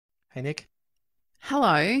Hey, Nick,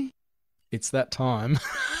 Hello, it's that time.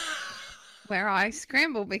 where I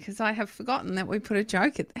scramble because I have forgotten that we put a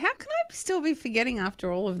joke at. How can I still be forgetting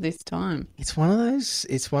after all of this time? It's one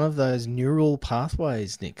of those neural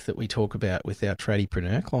pathways, Nick, that we talk about with our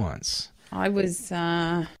tradiepreneur clients. I was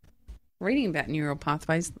reading about neural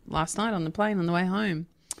pathways last night on the plane on the way home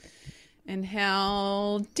and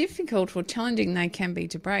how difficult or challenging they can be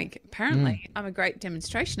to break. Apparently, I'm a great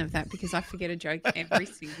demonstration of that because I forget a joke every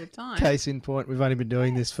single time. Case in point, we've only been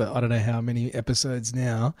doing this for I don't know how many episodes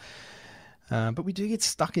now, but we do get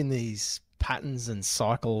stuck in these patterns and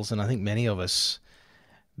cycles, and I think many of us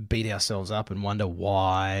beat ourselves up and wonder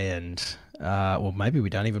why, and or maybe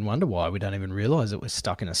we don't even wonder why. We don't even realise that we're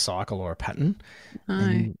stuck in a cycle or a pattern. No,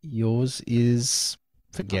 And yours is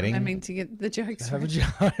forgetting I mean to get the to jokes have a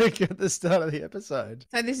right. joke at the start of the episode.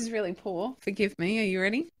 So this is really poor. Forgive me. Are you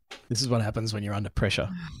ready? This is what happens when you're under pressure.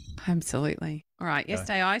 Absolutely. All right. Go.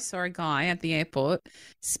 Yesterday, I saw a guy at the airport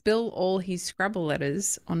spill all his Scrabble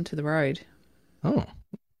letters onto the road. Oh,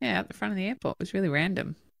 Yeah, at the front of the airport. It was really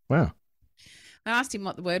random. wow. I asked him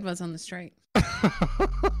what the word was on the street.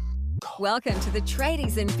 Welcome to the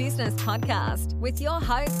Tradies in Business podcast with your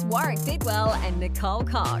hosts Warwick Bidwell and Nicole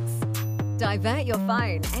Cox. Divert your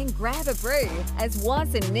phone and grab a brew as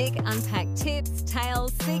Waz and Nick unpack tips,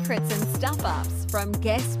 tales, secrets and stuff-ups from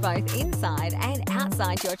guests both inside and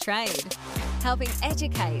outside your trade, helping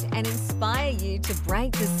educate and inspire you to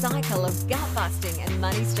break the cycle of gut-busting and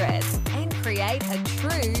money stress and create a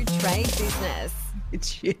true trade business. It's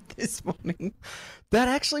shit this morning. That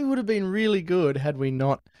actually would have been really good had we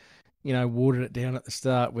not, watered it down at the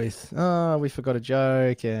start with, oh, we forgot a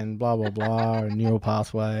joke and blah, blah, blah, and neural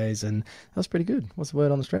pathways. And that was pretty good. What's the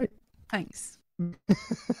word on the street? Thanks.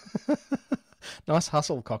 Nice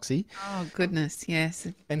hustle, Coxie. Oh, goodness. Yes.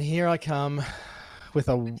 And here I come with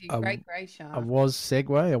a Great grey shark. a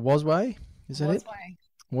wasway. Is that it?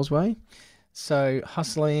 Wasway. So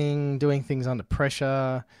hustling, doing things under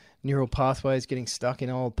pressure, neural pathways, getting stuck in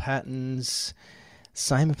old patterns.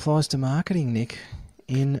 Same applies to marketing, Nick,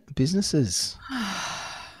 in businesses.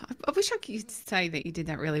 I wish I could say that you did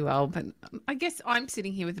that really well, but I guess I'm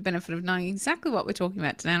sitting here with the benefit of knowing exactly what we're talking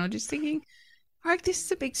about today. And I'm just thinking, like, this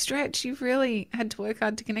is a big stretch. You've really had to work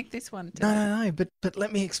hard to connect this one today. No, but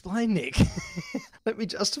let me explain, Nick. Let me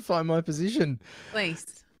justify my position.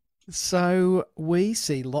 Please. So we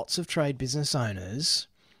see lots of trade business owners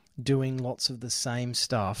doing lots of the same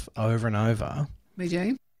stuff over and over, We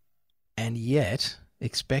do. and yet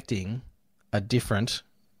expecting a different,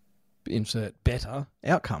 insert better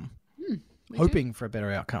outcome, We do. hoping for a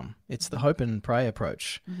better outcome. It's the hope and pray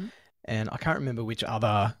approach. Mhm. And I can't remember which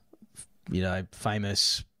other,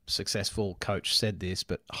 famous, successful coach said this,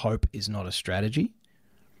 but hope is not a strategy.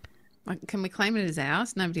 Like, can we claim it as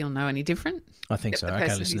ours? Nobody will know any different. I think Except so. the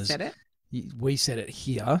Okay, person who listeners. said it. We said it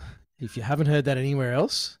here. If you haven't heard that anywhere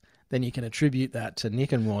else, then you can attribute that to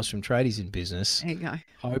Nick and Waz from Tradies in Business. There you go.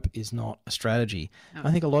 Hope is not a strategy. No.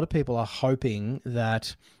 I think a lot of people are hoping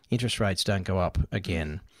that interest rates don't go up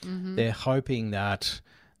again. Mm-hmm. They're hoping that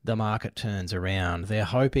the market turns around. They're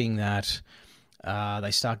hoping that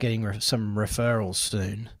they start getting some referrals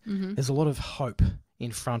soon. Mm-hmm. There's a lot of hope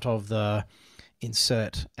in front of the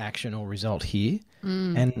insert action or result here.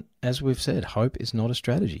 And as we've said, hope is not a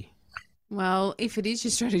strategy. Well, if it is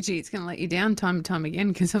your strategy, it's going to let you down time and time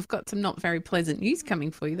again because I've got some not very pleasant news coming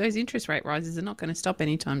for you. Those interest rate rises are not going to stop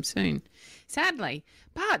anytime soon, sadly.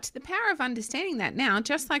 But the power of understanding that now,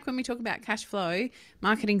 just like when we talk about cash flow,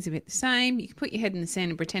 marketing's a bit the same. You can put your head in the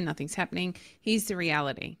sand and pretend nothing's happening. Here's the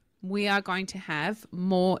reality. We are going to have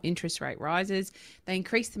more interest rate rises. They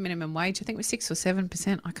increased the minimum wage. I think it was 6 or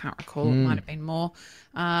 7%. I can't recall. It might have been more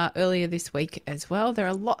earlier this week as well. There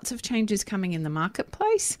are lots of changes coming in the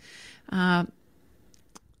marketplace.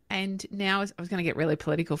 And now I was going to get really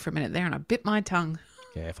political for a minute there and I bit my tongue.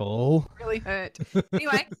 Careful. Really hurt.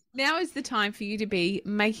 Anyway, now is the time for you to be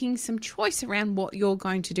making some choice around what you're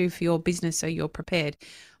going to do for your business so you're prepared.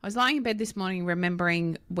 I was lying in bed this morning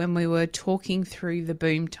remembering when we were talking through the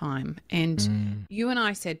boom time, and you and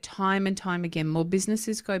I said time and time again, more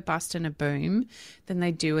businesses go bust in a boom than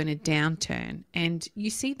they do in a downturn. And you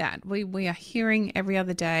see that. We are hearing every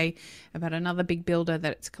other day about another big builder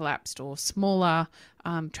that it's collapsed, or smaller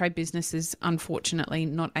trade businesses, unfortunately,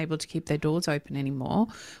 not able to keep their doors open anymore.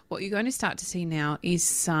 What you're going to start to see now is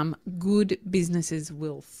some good businesses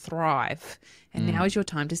will thrive. And now is your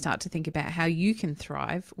time to start to think about how you can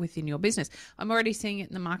thrive within your business. I'm already seeing it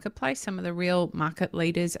in the marketplace. Some of the real market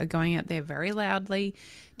leaders are going out there very loudly,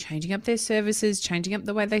 changing up their services, changing up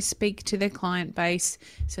the way they speak to their client base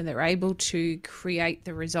so they're able to create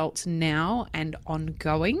the results now and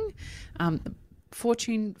ongoing.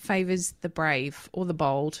 fortune favours the brave or the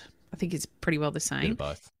bold. I think it's pretty well the Bit same. of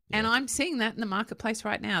both. And I'm seeing that in the marketplace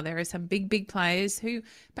right now. There are some big players who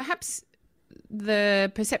perhaps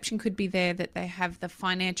the perception could be there that they have the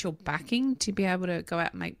financial backing to be able to go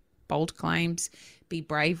out and make bold claims, be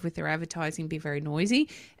brave with their advertising, be very noisy.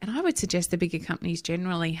 And I would suggest the bigger companies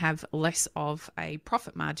generally have less of a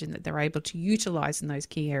profit margin that they're able to utilize in those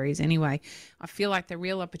key areas anyway. I feel like the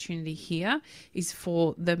real opportunity here is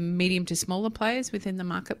for the medium to smaller players within the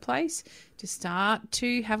marketplace to start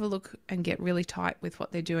to have a look and get really tight with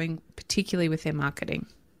what they're doing, particularly with their marketing.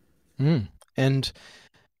 And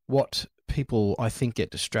what people, I think, get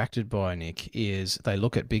distracted by, Nick, is they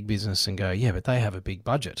look at big business and go, yeah, but they have a big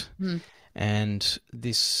budget. And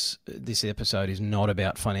this episode is not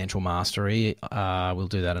about financial mastery. We'll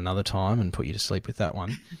do that another time and put you to sleep with that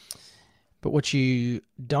one. But what you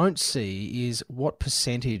don't see is what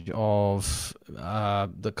percentage of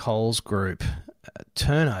the Coles Group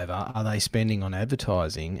turnover are they spending on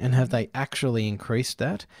advertising, and have they actually increased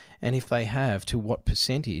that? And if they have, to what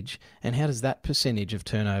percentage? And how does that percentage of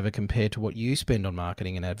turnover compare to what you spend on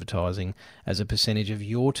marketing and advertising as a percentage of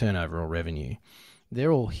your turnover or revenue?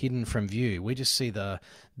 They're all hidden from view. We just see the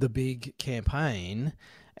big campaign,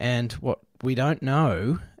 and what we don't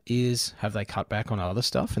know is, have they cut back on other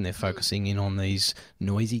stuff and they're focusing in on these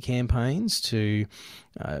noisy campaigns to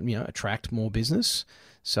attract more business?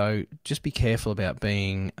 So just be careful about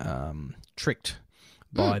being tricked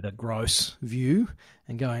by the gross view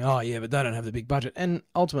and going, oh, yeah, but they don't have the big budget. And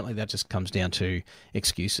ultimately that just comes down to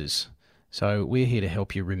excuses. So we're here to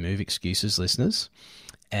help you remove excuses, listeners,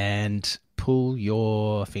 and pull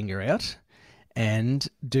your finger out and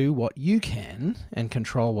do what you can and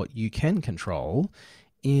control what you can control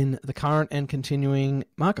in the current and continuing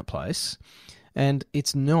marketplace. And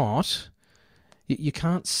it's not... You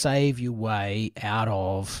can't save your way out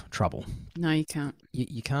of trouble. No, you can't.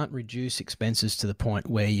 You can't reduce expenses to the point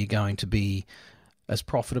where you're going to be as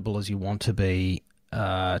profitable as you want to be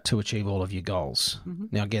to achieve all of your goals.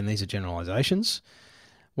 Now, again, these are generalizations.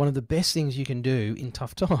 One of the best things you can do in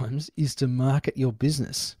tough times is to market your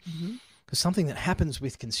business. Because something that happens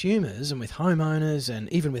with consumers and with homeowners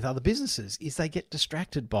and even with other businesses is they get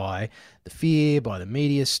distracted by the fear, by the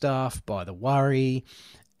media stuff, by the worry.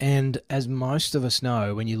 And as most of us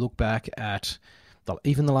know, when you look back at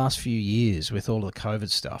even the last few years with all of the COVID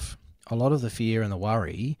stuff, a lot of the fear and the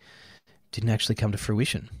worry didn't actually come to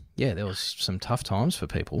fruition. Yeah, there was some tough times for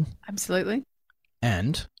people. Absolutely.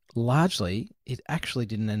 And largely, it actually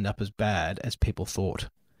didn't end up as bad as people thought,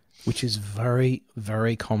 which is very,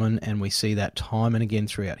 very common. And we see that time and again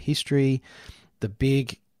throughout history. The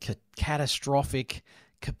big catastrophic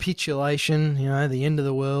capitulation, the end of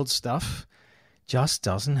the world stuff, just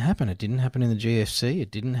doesn't happen. It didn't happen in the GFC.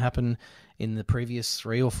 It didn't happen in the previous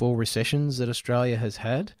 3 or 4 recessions that Australia has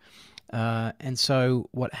had. And so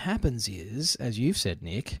what happens is, as you've said,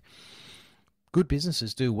 Nick, good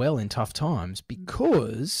businesses do well in tough times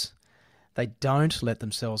because they don't let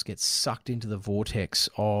themselves get sucked into the vortex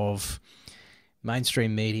of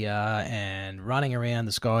mainstream media and running around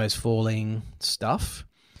the sky is falling stuff.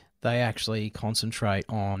 They actually concentrate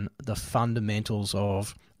on the fundamentals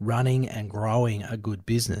of running and growing a good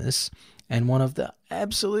business. And one of the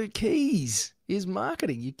absolute keys is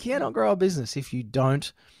marketing. You cannot grow a business if you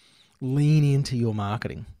don't lean into your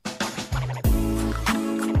marketing.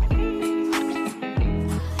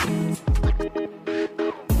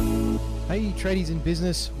 Hey, Tradies in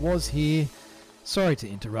Business, Was here. Sorry to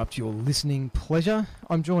interrupt your listening pleasure.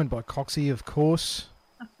 I'm joined by Coxie, of course.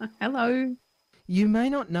 Hello. You may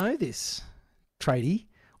not know this, tradie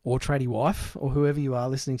or tradie wife or whoever you are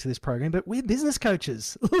listening to this program, but we're business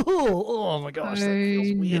coaches. Oh my gosh, that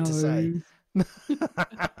feels weird to say.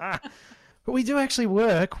 But we do actually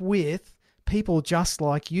work with people just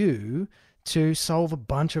like you to solve a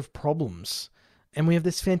bunch of problems. And we have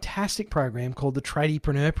this fantastic program called the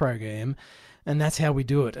Tradiepreneur Program, and that's how we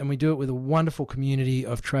do it. And we do it with a wonderful community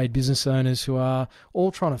of trade business owners who are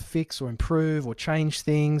all trying to fix or improve or change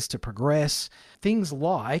things to progress. Things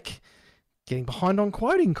like getting behind on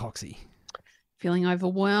quoting, Coxie. Feeling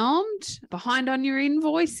overwhelmed, behind on your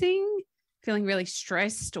invoicing, feeling really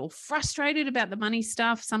stressed or frustrated about the money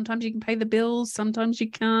stuff. Sometimes you can pay the bills, sometimes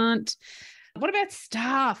you can't. What about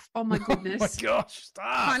staff? Oh my goodness. Oh my gosh,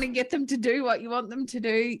 staff. Trying to get them to do what you want them to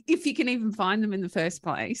do, if you can even find them in the first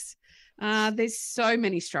place. There's so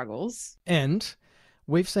many struggles. And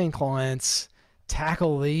we've seen clients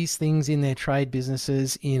tackle these things in their trade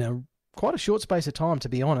businesses in quite a short space of time, to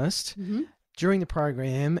be honest. during the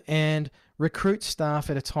program and recruit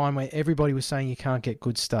staff at a time where everybody was saying you can't get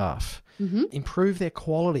good staff, improve their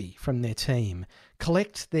quality from their team,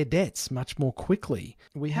 collect their debts much more quickly.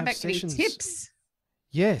 We How have about sessions. getting tips?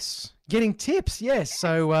 Yes. Getting tips, yes.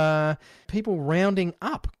 So people rounding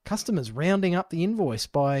up, customers rounding up the invoice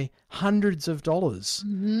by hundreds of dollars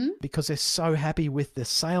because they're so happy with the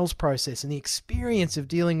sales process and the experience of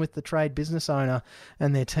dealing with the trade business owner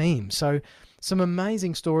and their team. So some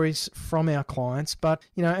amazing stories from our clients. But,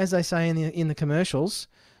 you know, as they say in the commercials,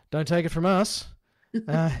 don't take it from us.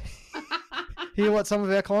 Hear what some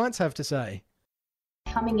of our clients have to say.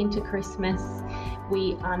 Coming into Christmas,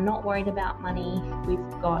 we are not worried about money.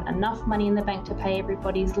 We've got enough money in the bank to pay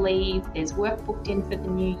everybody's leave. There's work booked in for the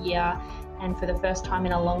new year. And for the first time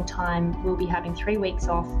in a long time, we'll be having 3 weeks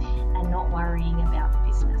off and not worrying about the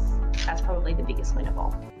business. That's probably the biggest win of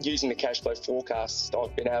all. Using the cash flow forecast,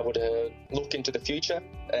 I've been able to look into the future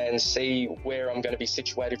and see where I'm going to be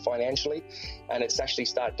situated financially. And it's actually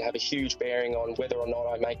started to have a huge bearing on whether or not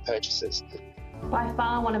I make purchases. By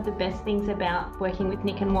far, one of the best things about working with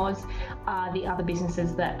Nick and Woz are the other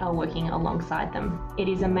businesses that are working alongside them. It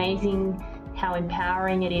is amazing how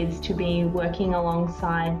empowering it is to be working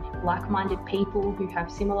alongside like-minded people who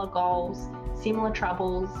have similar goals, similar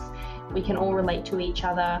troubles. We can all relate to each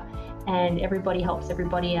other, and everybody helps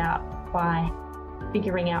everybody out by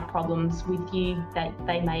figuring out problems with you that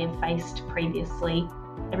they may have faced previously.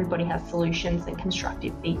 Everybody has solutions and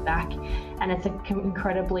constructive feedback, and it's an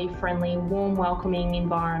incredibly friendly, warm, welcoming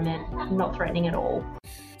environment, not threatening at all.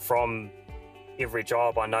 From every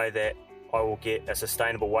job, I know that I will get a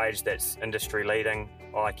sustainable wage that's industry leading.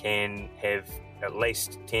 I can have at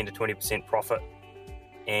least 10 to 20% profit,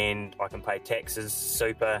 and I can pay taxes,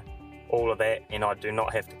 super, all of that, and I do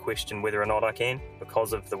not have to question whether or not I can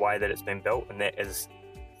because of the way that it's been built, and that is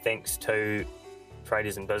thanks to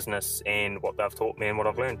Traders in Business and what they've taught me and what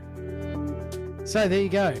I've learned. So there you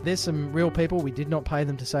go. There's some real people. We did not pay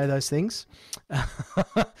them to say those things.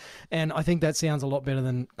 And I think that sounds a lot better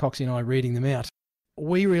than Coxie and I reading them out.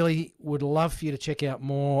 We really would love for you to check out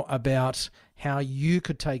more about how you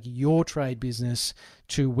could take your trade business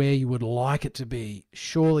to where you would like it to be.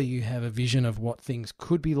 Surely you have a vision of what things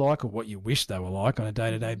could be like or what you wish they were like on a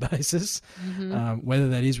day-to-day basis, whether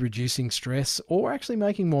that is reducing stress or actually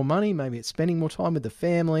making more money. Maybe it's spending more time with the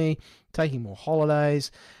family, taking more holidays,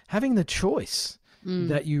 having the choice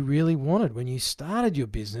that you really wanted when you started your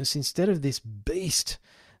business instead of this beast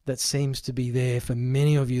that seems to be there for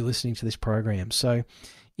many of you listening to this program. So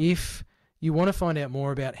if you want to find out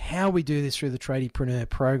more about how we do this through the Tradiepreneur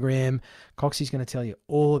program, Coxie's going to tell you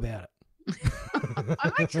all about it.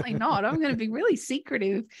 I'm actually not. I'm going to be really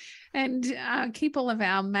secretive and keep all of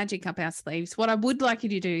our magic up our sleeves. What I would like you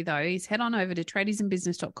to do, though, is head on over to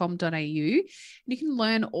tradiesinbusiness.com.au and you can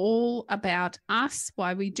learn all about us,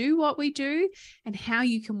 why we do what we do, and how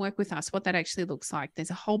you can work with us, what that actually looks like.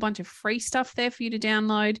 There's a whole bunch of free stuff there for you to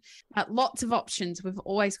download, lots of options. We've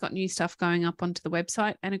always got new stuff going up onto the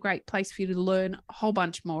website and a great place for you to learn a whole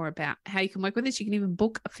bunch more about how you can work with us. You can even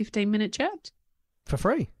book a 15-minute chat. For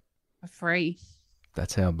free. For free.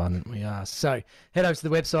 That's how abundant we are. So head over to the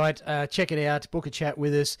website, check it out, book a chat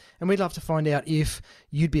with us, and we'd love to find out if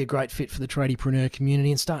you'd be a great fit for the Tradiepreneur community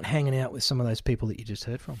and start hanging out with some of those people that you just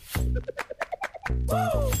heard from.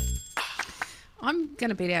 I'm going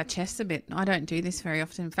to beat our chests a bit. I don't do this very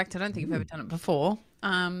often. In fact, I don't think I've ever done it before.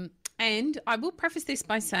 And I will preface this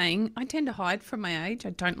by saying I tend to hide from my age. I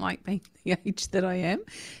don't like being the age that I am,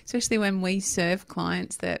 especially when we serve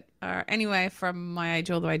clients that are anywhere from my age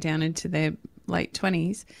all the way down into their late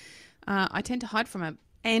 20s. I tend to hide from it.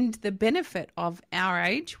 And the benefit of our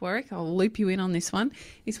age, Warwick, I'll loop you in on this one,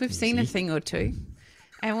 is we've seen a thing or two.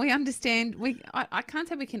 And we understand, I can't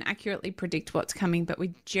say we can accurately predict what's coming, but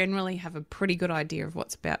we generally have a pretty good idea of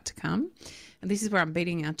what's about to come. And this is where I'm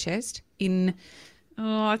beating our chest.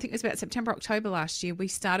 I think it was about September, October last year, we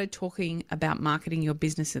started talking about marketing your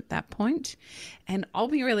business at that point. And I'll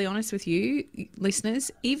be really honest with you, listeners,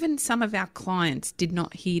 even some of our clients did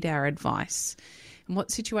not heed our advice. And what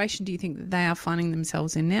situation do you think that they are finding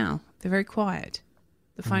themselves in now? They're very quiet.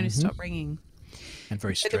 The phone has stopped ringing. And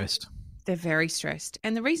very stressed. They're very stressed.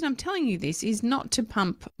 And the reason I'm telling you this is not to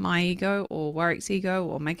pump my ego or Warwick's ego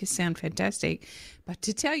or make us sound fantastic, but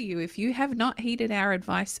to tell you if you have not heeded our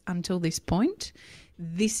advice until this point,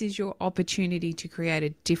 this is your opportunity to create a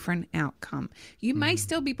different outcome. You may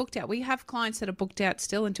still be booked out. We have clients that are booked out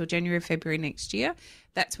still until January, February next year.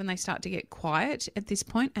 That's when they start to get quiet at this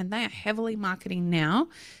point, and they are heavily marketing now.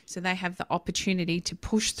 So they have the opportunity to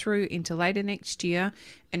push through into later next year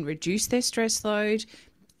and reduce their stress load.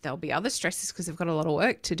 There'll be other stresses because they've got a lot of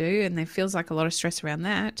work to do and there feels like a lot of stress around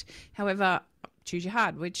that. However, choose your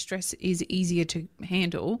hard. Which stress is easier to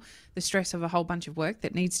handle? The stress of a whole bunch of work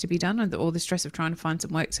that needs to be done, or the stress of trying to find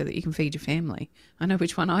some work so that you can feed your family? I know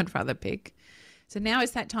which one I'd rather pick. So now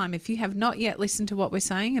is that time. If you have not yet listened to what we're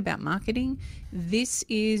saying about marketing, this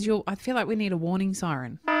is I feel like we need a warning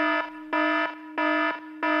siren.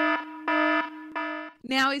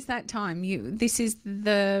 Now is that time. It's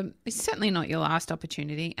certainly not your last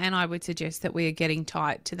opportunity, and I would suggest that we are getting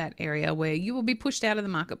tight to that area where you will be pushed out of the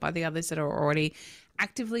market by the others that are already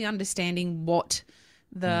actively understanding what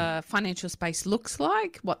the financial space looks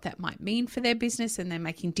like, what that might mean for their business, and they're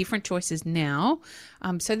making different choices now.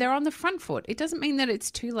 So they're on the front foot. It doesn't mean that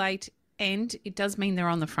it's too late, and it does mean they're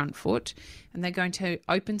on the front foot, and they're going to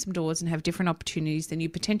open some doors and have different opportunities than you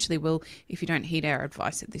potentially will if you don't heed our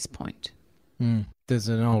advice at this point. There's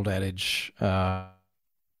an old adage,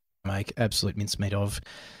 make absolute mincemeat of,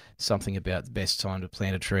 something about the best time to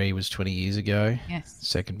plant a tree was 20 years ago. Yes.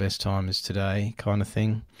 Second best time is today, kind of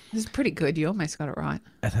thing. This is pretty good. You almost got it right.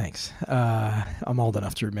 Thanks. I'm old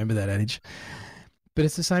enough to remember that adage. But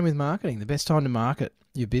it's the same with marketing. The best time to market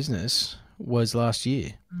your business was last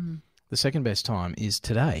year. The second best time is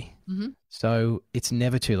today. So it's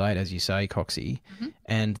never too late, as you say, Coxie.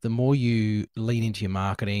 And the more you lean into your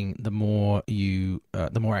marketing, the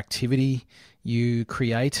more activity you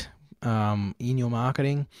create in your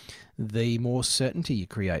marketing, the more certainty you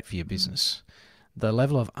create for your business. The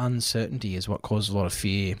level of uncertainty is what causes a lot of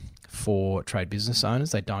fear for trade business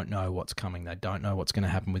owners. They don't know what's coming. They don't know what's going to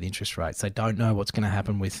happen with interest rates. They don't know what's going to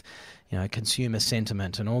happen with, consumer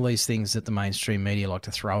sentiment and all these things that the mainstream media like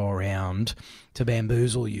to throw around to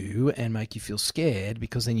bamboozle you and make you feel scared,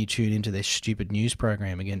 because then you tune into their stupid news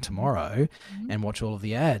program again tomorrow and watch all of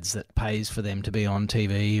the ads that pays for them to be on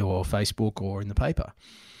TV or Facebook or in the paper.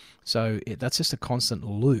 So that's just a constant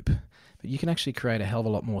loop. But you can actually create a hell of a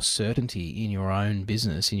lot more certainty in your own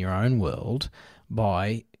business, in your own world,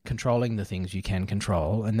 by controlling the things you can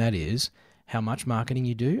control, and that is how much marketing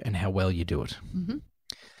you do and how well you do it.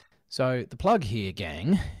 So the plug here,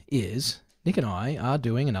 gang, is Nick and I are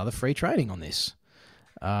doing another free training on this.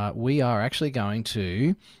 We are actually going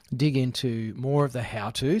to dig into more of the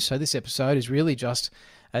how-to. So this episode is really just,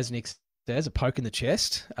 as Nick says, a poke in the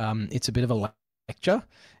chest. It's a bit of a lecture.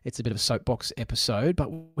 It's a bit of a soapbox episode, but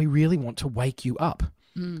we really want to wake you up.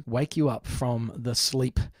 Wake you up from the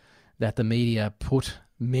sleep that the media put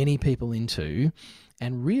many people into,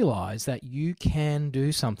 and realize that you can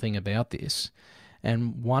do something about this.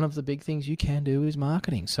 And one of the big things you can do is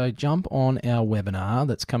marketing. So jump on our webinar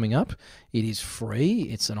that's coming up. It is free.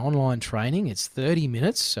 It's an online training. It's 30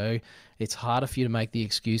 minutes, so it's harder for you to make the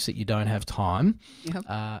excuse that you don't have time.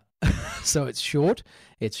 So it's short,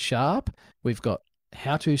 it's sharp. We've got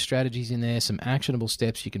how-to strategies in there, some actionable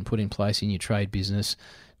steps you can put in place in your trade business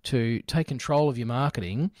to take control of your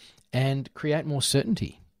marketing and create more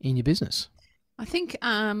certainty in your business. I think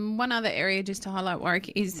one other area just to highlight,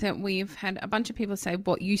 Warwick, is that we've had a bunch of people say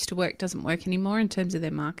what used to work doesn't work anymore in terms of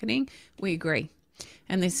their marketing. We agree.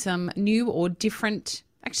 And there's some new or different,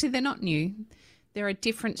 actually they're not new, there are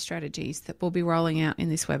different strategies that we'll be rolling out in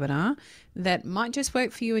this webinar that might just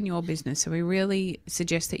work for you and your business. So we really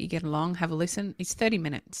suggest that you get along, have a listen. It's 30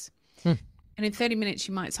 minutes. And in 30 minutes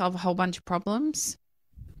you might solve a whole bunch of problems.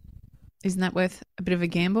 Isn't that worth a bit of a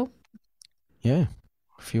gamble? Yeah,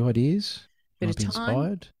 a few ideas. Bit Might be of time.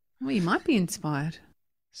 inspired. Well, you might be inspired.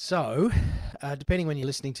 So, depending when you're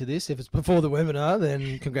listening to this, if it's before the webinar,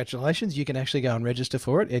 then congratulations. You can actually go and register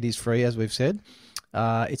for it. It is free, as we've said.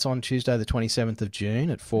 It's on Tuesday, the 27th of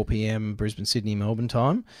June at 4 p.m. Brisbane, Sydney, Melbourne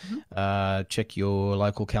time. Check your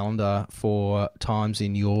local calendar for times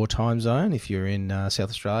in your time zone if you're in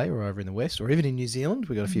South Australia or over in the West, or even in New Zealand.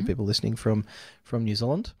 We've got a few people listening from New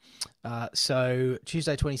Zealand. So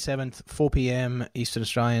Tuesday 27th, 4 p.m. Eastern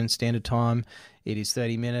Australian Standard Time. It is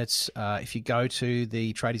 30 minutes. If you go to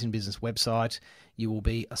the Tradies in Business website, you will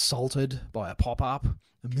be assaulted by a pop-up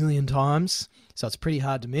 1,000,000 times. So it's pretty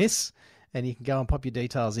hard to miss. And you can go and pop your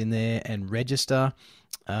details in there and register.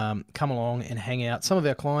 Come along and hang out. Some of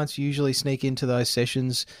our clients usually sneak into those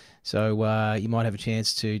sessions, so you might have a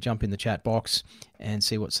chance to jump in the chat box and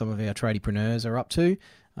see what some of our tradiepreneurs are up to.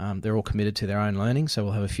 They're all committed to their own learning, so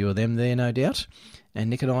we'll have a few of them there, no doubt. And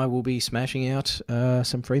Nick and I will be smashing out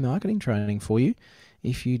some free marketing training for you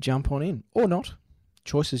if you jump on in. Or not.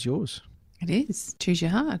 Choice is yours. It is. Choose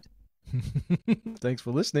your heart. Thanks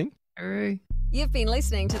for listening. Hooray. You've been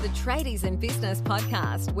listening to the Tradies in Business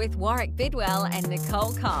podcast with Warwick Bidwell and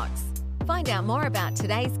Nicole Cox. Find out more about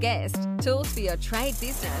today's guest, tools for your trade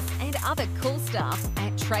business, and other cool stuff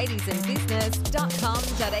at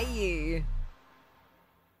tradiesinbusiness.com.au.